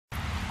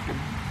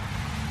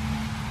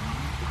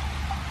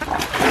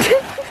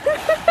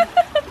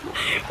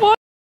What?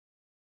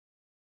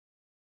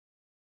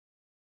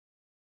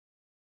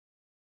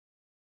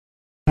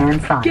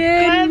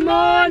 Good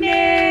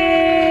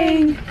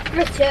morning!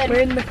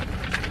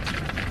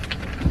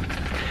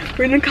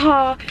 We're in the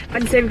car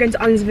and today we're going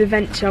to Islands of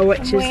Adventure, which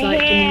is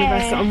like in the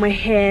universe, and we're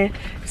here,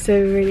 so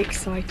we're really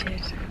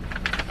excited.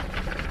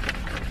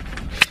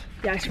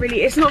 Yeah,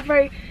 it's not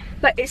very,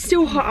 like, it's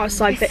still hot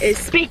outside, but it's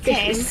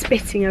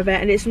spitting a bit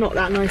and it's not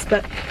that nice,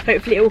 but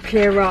hopefully it will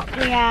clear up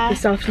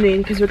this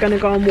afternoon because we're going to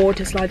go on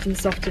water slides and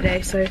stuff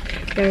today, so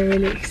we're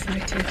really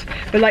excited.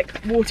 But like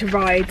water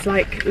rides,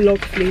 like log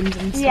flumes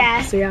and stuff.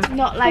 Yeah, so yeah.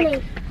 Not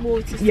like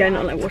water slides. Yeah,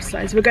 not like water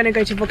slides. We're going to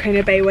go to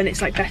Volcano Bay when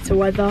it's like better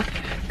weather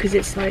because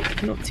it's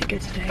like not too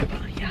good today,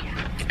 but yeah,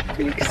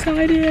 really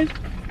excited.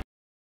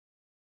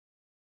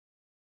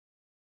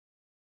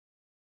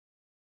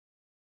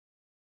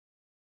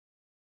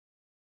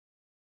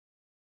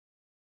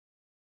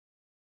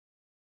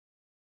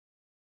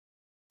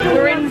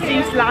 We're in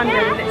Zeus Landing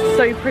and it's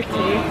so pretty.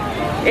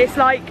 It's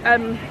like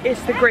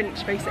it's the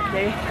Grinch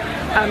basically.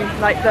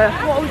 Like the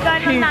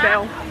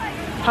Whoville.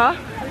 Huh?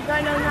 Are we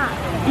going on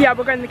that? Yeah,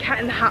 we're going the Cat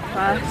in the Hat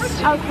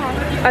first.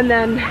 Okay. And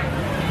then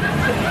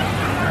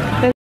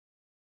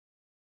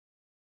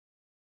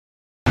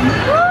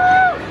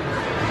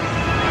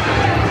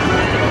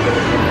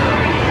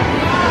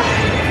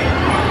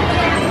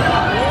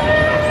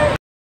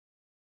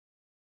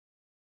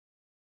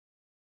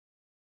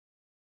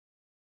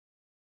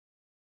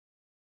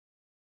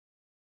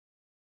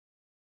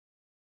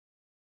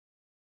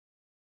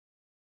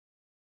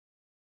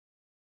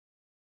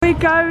we're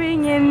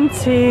going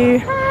into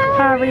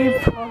Harry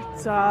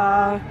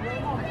Potter.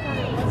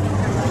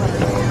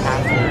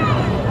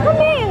 Come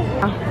here.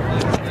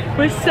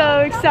 We're so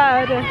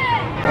excited.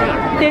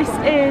 This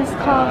is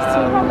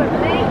Castle.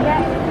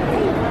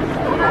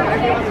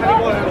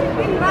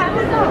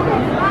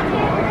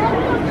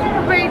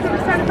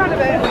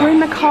 We're in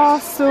the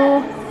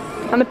castle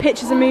and the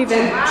pictures are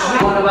moving.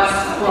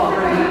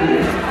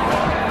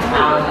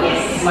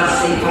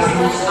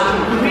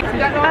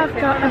 I've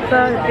got a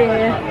boat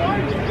beer.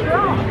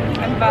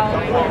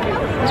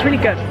 It's really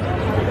good.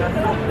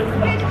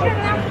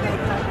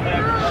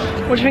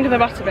 What do you think of the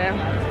butterbeer?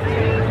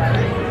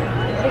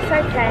 It's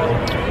okay.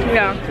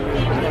 Yeah.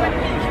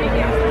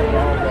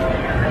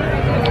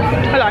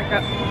 I like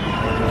it.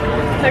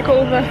 Look at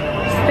all the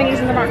things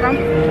in the background.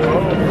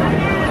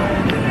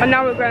 And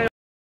now we're going.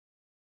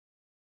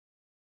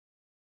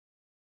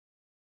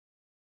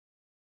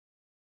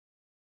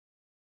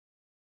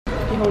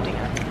 You're holding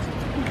it.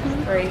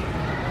 3, 2,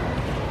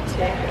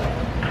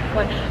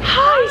 1.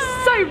 Hi!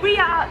 So we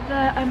are at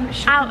the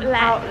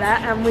outlet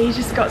and we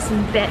just got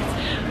some bits.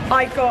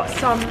 I got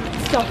some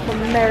stuff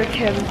from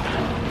American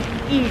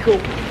Eagle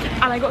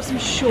and I got some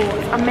shorts.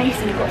 And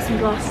Mason got some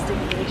glasses,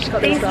 didn't he? She's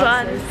got these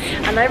glasses.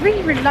 And I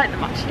really like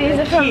them actually. These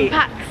are from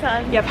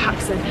PacSun. Yeah,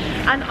 PacSun.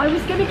 And I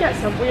was gonna get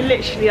some. We're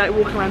literally like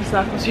walking around in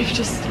circles. We've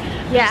just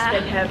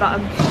been here, but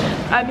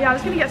yeah, I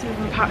was gonna get some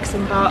from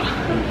PacSun, but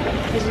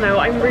I don't know.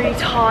 I'm really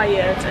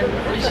tired and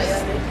I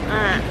just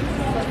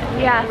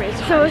yeah. Really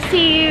So we'll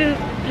see you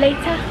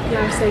later.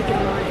 Yeah, I'll say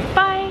goodnight.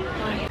 Bye.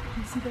 Bye.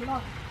 See the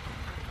light.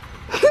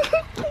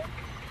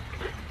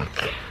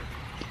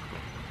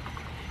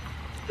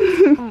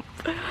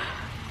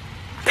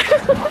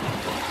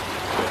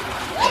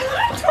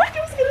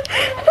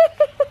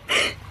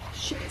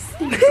 Shit, it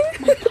stings.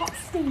 My cut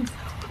stings.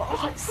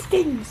 Oh, it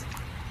stings.